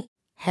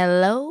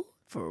 Hello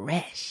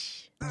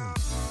Fresh.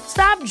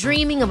 Stop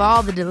dreaming of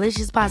all the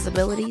delicious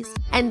possibilities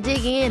and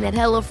dig in at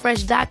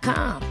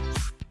HelloFresh.com.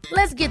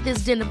 Let's get this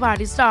dinner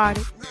party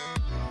started.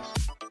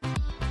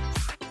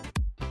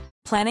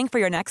 Planning for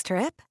your next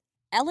trip?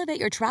 Elevate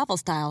your travel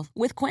style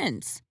with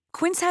Quince.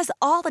 Quince has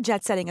all the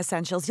jet-setting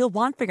essentials you'll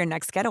want for your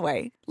next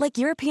getaway, like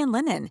European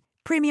linen,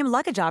 premium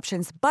luggage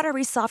options,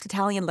 buttery soft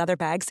Italian leather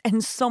bags,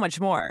 and so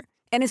much more.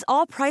 And is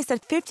all priced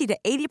at 50 to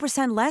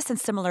 80% less than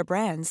similar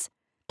brands.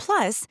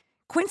 Plus,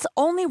 Quince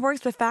only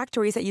works with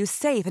factories that use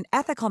safe and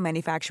ethical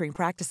manufacturing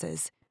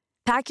practices.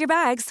 Pack your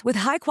bags with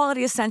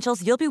high-quality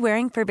essentials you'll be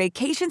wearing for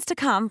vacations to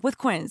come with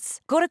Quince.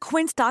 Go to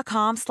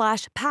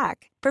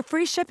quince.com/pack for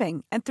free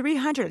shipping and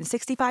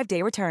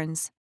 365-day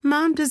returns.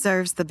 Mom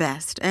deserves the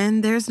best,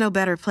 and there's no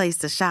better place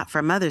to shop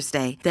for Mother's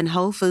Day than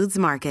Whole Foods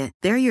Market.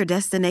 They're your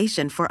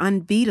destination for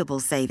unbeatable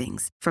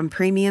savings, from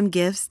premium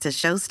gifts to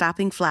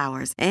show-stopping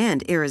flowers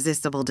and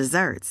irresistible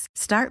desserts.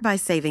 Start by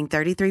saving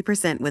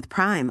 33% with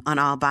Prime on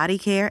all body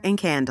care and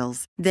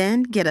candles.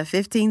 Then get a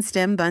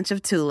 15-stem bunch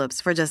of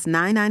tulips for just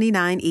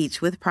 $9.99 each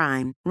with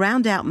Prime.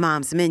 Round out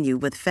Mom's menu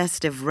with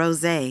festive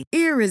rosé,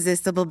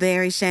 irresistible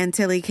berry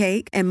chantilly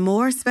cake, and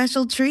more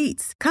special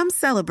treats. Come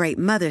celebrate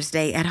Mother's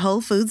Day at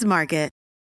Whole Foods Market.